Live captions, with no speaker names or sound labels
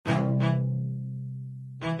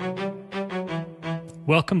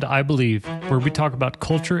Welcome to I Believe, where we talk about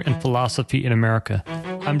culture and philosophy in America.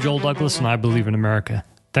 I'm Joel Douglas, and I believe in America.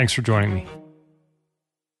 Thanks for joining me.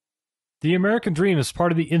 The American dream is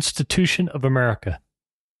part of the institution of America.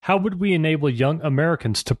 How would we enable young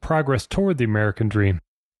Americans to progress toward the American dream?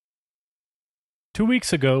 2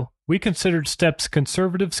 weeks ago, we considered steps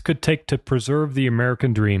conservatives could take to preserve the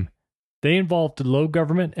American dream. They involved low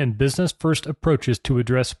government and business-first approaches to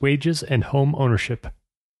address wages and home ownership.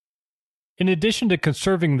 In addition to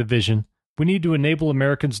conserving the vision, we need to enable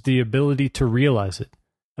Americans the ability to realize it.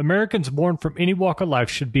 Americans born from any walk of life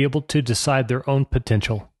should be able to decide their own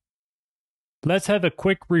potential. Let's have a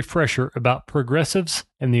quick refresher about progressives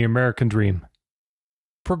and the American dream.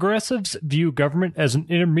 Progressives view government as an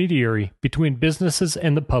intermediary between businesses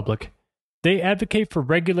and the public. They advocate for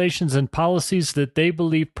regulations and policies that they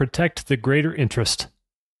believe protect the greater interest.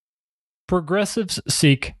 Progressives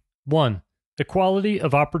seek 1. Equality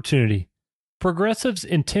of opportunity. Progressives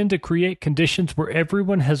intend to create conditions where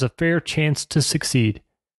everyone has a fair chance to succeed.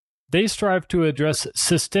 They strive to address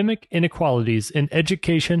systemic inequalities in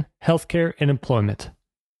education, healthcare, and employment.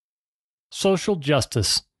 Social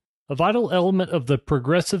justice. A vital element of the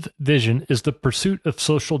progressive vision is the pursuit of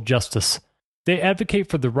social justice. They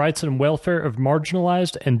advocate for the rights and welfare of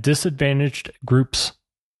marginalized and disadvantaged groups.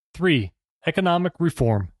 3. Economic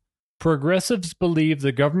reform. Progressives believe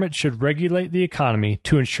the government should regulate the economy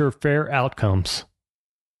to ensure fair outcomes.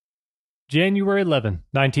 January 11,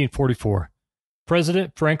 1944.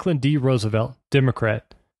 President Franklin D. Roosevelt,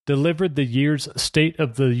 Democrat, delivered the year's State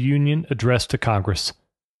of the Union address to Congress.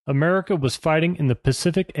 America was fighting in the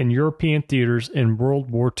Pacific and European theaters in World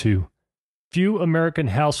War II. Few American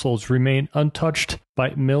households remained untouched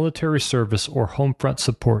by military service or home front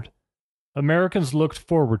support. Americans looked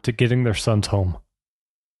forward to getting their sons home.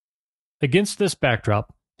 Against this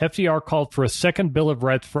backdrop, FDR called for a second Bill of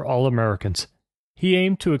Rights for all Americans. He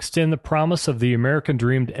aimed to extend the promise of the American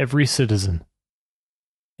dream to every citizen.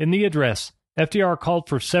 In the address, FDR called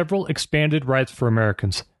for several expanded rights for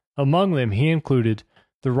Americans. Among them, he included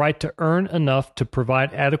the right to earn enough to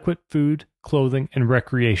provide adequate food, clothing, and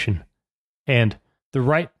recreation, and the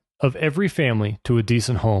right of every family to a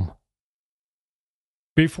decent home.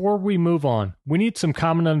 Before we move on, we need some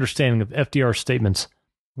common understanding of FDR's statements.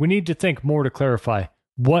 We need to think more to clarify,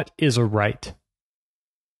 what is a right?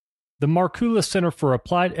 The Markkula Center for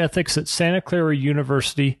Applied Ethics at Santa Clara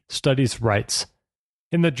University studies rights.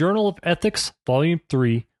 In the Journal of Ethics, Volume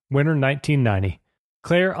 3, Winter 1990,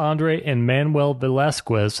 Claire Andre and Manuel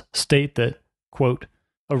Velasquez state that, quote,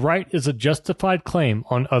 a right is a justified claim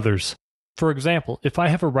on others. For example, if I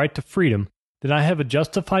have a right to freedom, then I have a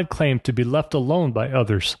justified claim to be left alone by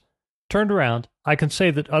others. Turned around, I can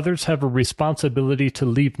say that others have a responsibility to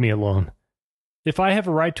leave me alone. If I have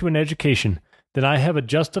a right to an education, then I have a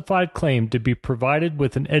justified claim to be provided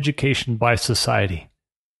with an education by society.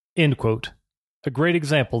 End quote. A great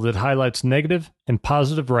example that highlights negative and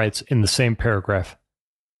positive rights in the same paragraph.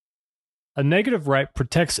 A negative right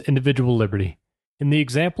protects individual liberty. In the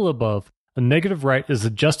example above, a negative right is a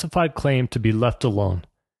justified claim to be left alone.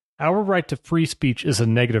 Our right to free speech is a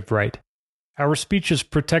negative right. Our speech is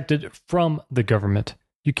protected from the government.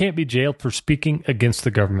 You can't be jailed for speaking against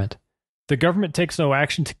the government. The government takes no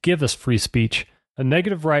action to give us free speech. A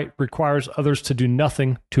negative right requires others to do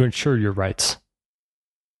nothing to ensure your rights.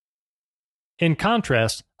 In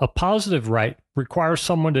contrast, a positive right requires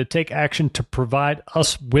someone to take action to provide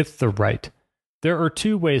us with the right. There are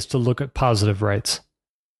two ways to look at positive rights.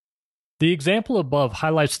 The example above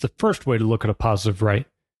highlights the first way to look at a positive right.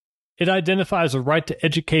 It identifies a right to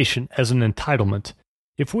education as an entitlement.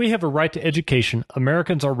 If we have a right to education,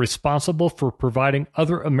 Americans are responsible for providing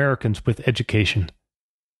other Americans with education.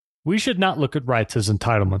 We should not look at rights as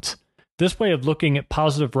entitlements. This way of looking at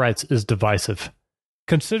positive rights is divisive.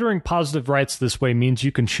 Considering positive rights this way means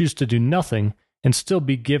you can choose to do nothing and still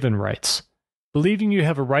be given rights. Believing you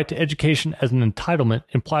have a right to education as an entitlement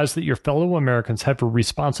implies that your fellow Americans have a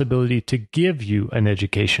responsibility to give you an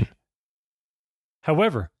education.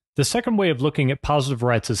 However, the second way of looking at positive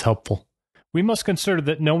rights is helpful. We must consider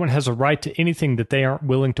that no one has a right to anything that they aren't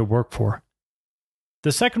willing to work for.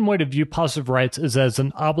 The second way to view positive rights is as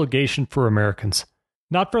an obligation for Americans,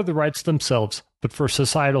 not for the rights themselves, but for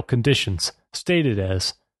societal conditions, stated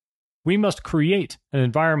as, we must create an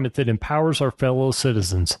environment that empowers our fellow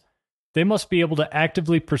citizens. They must be able to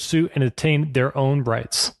actively pursue and attain their own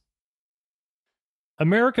rights.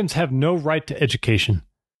 Americans have no right to education,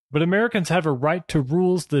 but Americans have a right to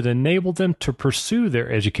rules that enable them to pursue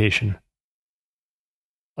their education.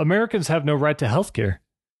 Americans have no right to health care,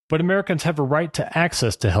 but Americans have a right to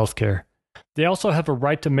access to health care. They also have a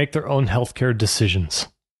right to make their own health care decisions.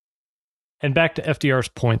 And back to FDR's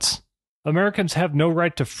points. Americans have no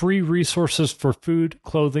right to free resources for food,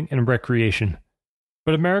 clothing, and recreation.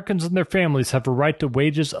 But Americans and their families have a right to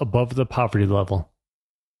wages above the poverty level.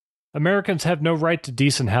 Americans have no right to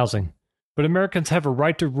decent housing. But Americans have a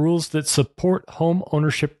right to rules that support home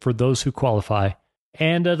ownership for those who qualify,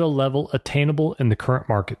 and at a level attainable in the current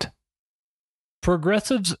market.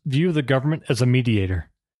 Progressives view the government as a mediator.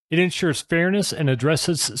 It ensures fairness and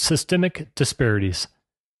addresses systemic disparities.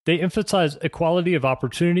 They emphasize equality of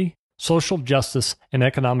opportunity, social justice, and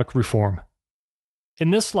economic reform.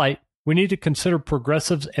 In this light, we need to consider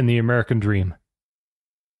progressives and the American dream.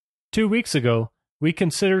 2 weeks ago, we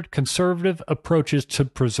considered conservative approaches to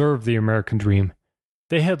preserve the American dream.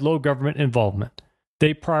 They had low government involvement.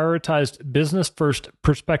 They prioritized business-first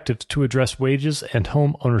perspectives to address wages and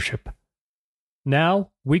home ownership.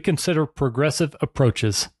 Now, we consider progressive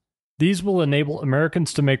approaches. These will enable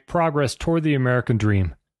Americans to make progress toward the American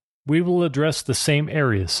dream. We will address the same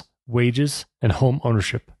areas: wages and home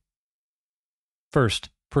ownership.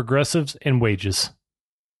 First, progressives and wages.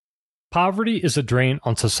 Poverty is a drain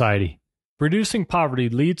on society. Reducing poverty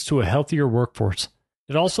leads to a healthier workforce.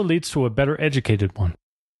 It also leads to a better educated one.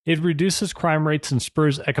 It reduces crime rates and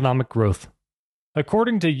spurs economic growth.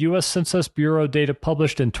 According to U.S. Census Bureau data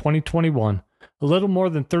published in 2021, a little more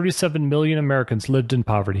than 37 million Americans lived in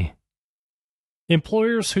poverty.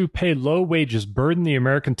 Employers who pay low wages burden the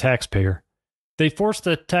American taxpayer. They force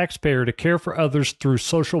the taxpayer to care for others through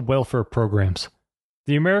social welfare programs.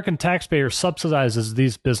 The American taxpayer subsidizes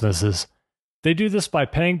these businesses. They do this by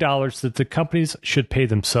paying dollars that the companies should pay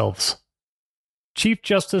themselves. Chief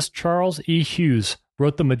Justice Charles E. Hughes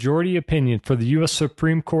wrote the majority opinion for the U.S.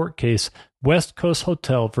 Supreme Court case West Coast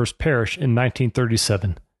Hotel v. Parrish in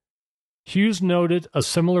 1937. Hughes noted a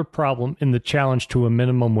similar problem in the challenge to a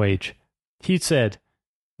minimum wage. He said,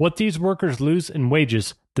 "What these workers lose in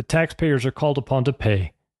wages, the taxpayers are called upon to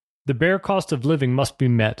pay. The bare cost of living must be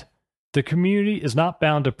met. The community is not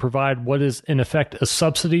bound to provide what is in effect a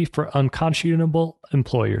subsidy for unconscionable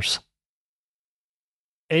employers."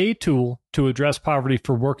 A tool to address poverty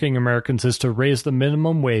for working Americans is to raise the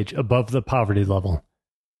minimum wage above the poverty level.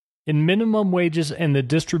 In Minimum Wages and the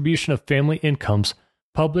Distribution of Family Incomes,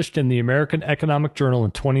 published in the American Economic Journal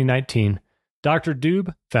in 2019, Dr.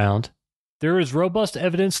 Dube found, "There is robust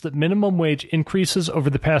evidence that minimum wage increases over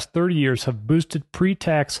the past 30 years have boosted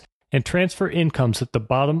pre-tax and transfer incomes at the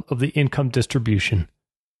bottom of the income distribution."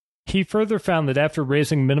 He further found that after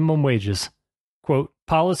raising minimum wages, quote,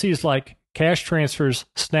 "policies like cash transfers,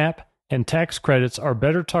 SNAP, and tax credits are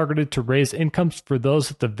better targeted to raise incomes for those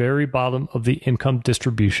at the very bottom of the income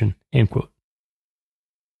distribution." End quote.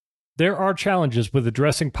 There are challenges with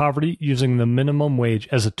addressing poverty using the minimum wage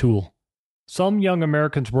as a tool. Some young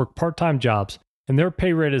Americans work part-time jobs, and their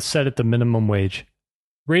pay rate is set at the minimum wage.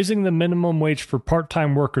 Raising the minimum wage for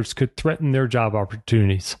part-time workers could threaten their job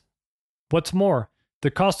opportunities. What's more,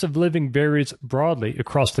 the cost of living varies broadly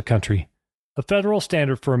across the country. A federal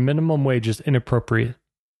standard for a minimum wage is inappropriate.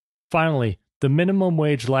 Finally, the minimum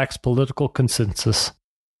wage lacks political consensus.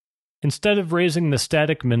 Instead of raising the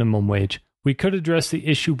static minimum wage, we could address the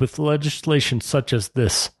issue with legislation such as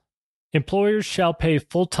this. Employers shall pay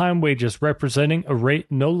full-time wages representing a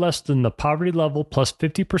rate no less than the poverty level plus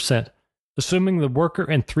 50%, assuming the worker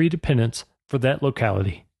and 3 dependents for that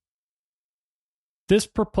locality. This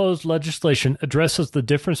proposed legislation addresses the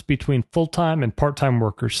difference between full-time and part-time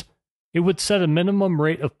workers. It would set a minimum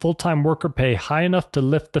rate of full-time worker pay high enough to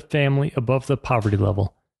lift the family above the poverty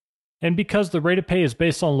level. And because the rate of pay is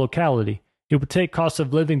based on locality, it would take cost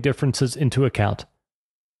of living differences into account.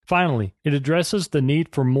 Finally, it addresses the need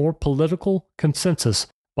for more political consensus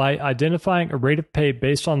by identifying a rate of pay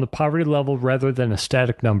based on the poverty level rather than a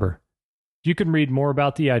static number. You can read more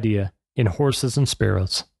about the idea in Horses and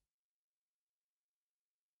Sparrows.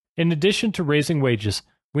 In addition to raising wages,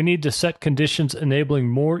 we need to set conditions enabling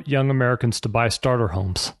more young Americans to buy starter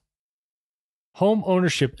homes. Home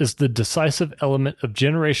ownership is the decisive element of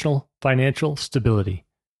generational financial stability.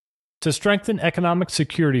 To strengthen economic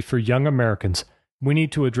security for young Americans, we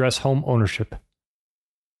need to address home ownership.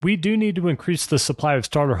 We do need to increase the supply of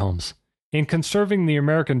starter homes. In conserving the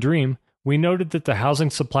American dream, we noted that the housing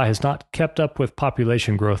supply has not kept up with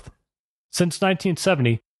population growth. Since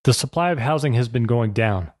 1970, the supply of housing has been going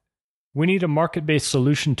down. We need a market-based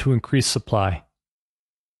solution to increase supply.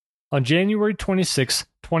 On January 26,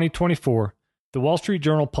 2024, the Wall Street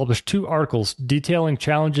Journal published 2 articles detailing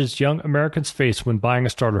challenges young Americans face when buying a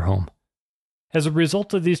starter home. As a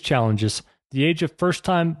result of these challenges, the age of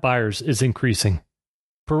first-time buyers is increasing.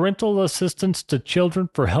 Parental assistance to children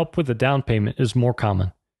for help with a down payment is more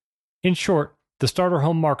common. In short, the starter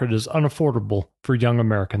home market is unaffordable for young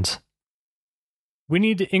Americans. We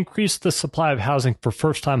need to increase the supply of housing for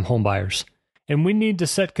first-time homebuyers, and we need to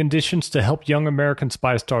set conditions to help young Americans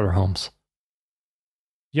buy starter homes.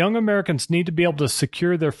 Young Americans need to be able to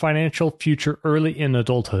secure their financial future early in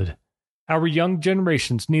adulthood. Our young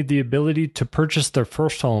generations need the ability to purchase their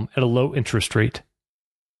first home at a low interest rate.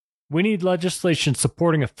 We need legislation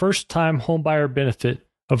supporting a first-time homebuyer benefit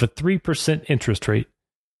of a 3% interest rate.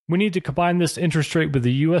 We need to combine this interest rate with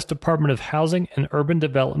the U.S. Department of Housing and Urban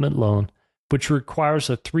Development loan, which requires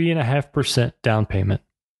a 3.5% down payment.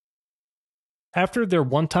 After their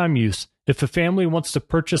one-time use, if a family wants to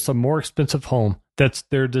purchase a more expensive home, that's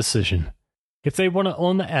their decision. If they want to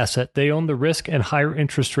own the asset, they own the risk and higher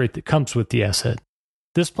interest rate that comes with the asset.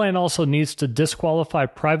 This plan also needs to disqualify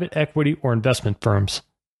private equity or investment firms.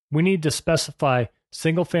 We need to specify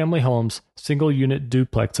single-family homes, single-unit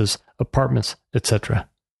duplexes, apartments, etc.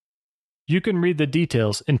 You can read the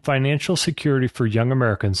details in Financial Security for Young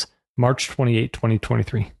Americans, March 28,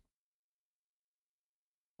 2023.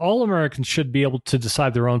 All Americans should be able to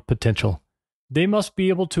decide their own potential. They must be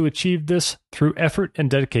able to achieve this through effort and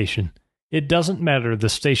dedication. It doesn't matter the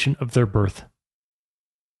station of their birth.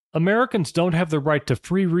 Americans don't have the right to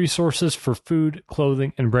free resources for food,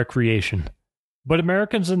 clothing, and recreation. But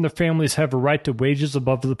Americans and their families have a right to wages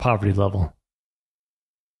above the poverty level.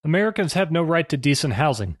 Americans have no right to decent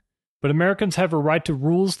housing, but Americans have a right to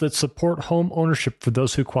rules that support home ownership for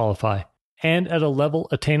those who qualify, and at a level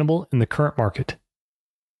attainable in the current market.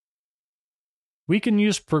 We can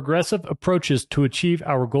use progressive approaches to achieve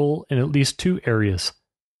our goal in at least two areas.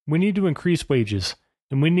 We need to increase wages,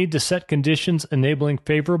 and we need to set conditions enabling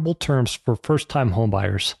favorable terms for first-time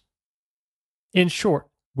homebuyers. In short,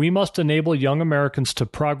 we must enable young Americans to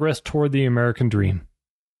progress toward the American dream.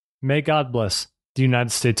 May God bless the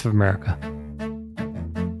United States of America.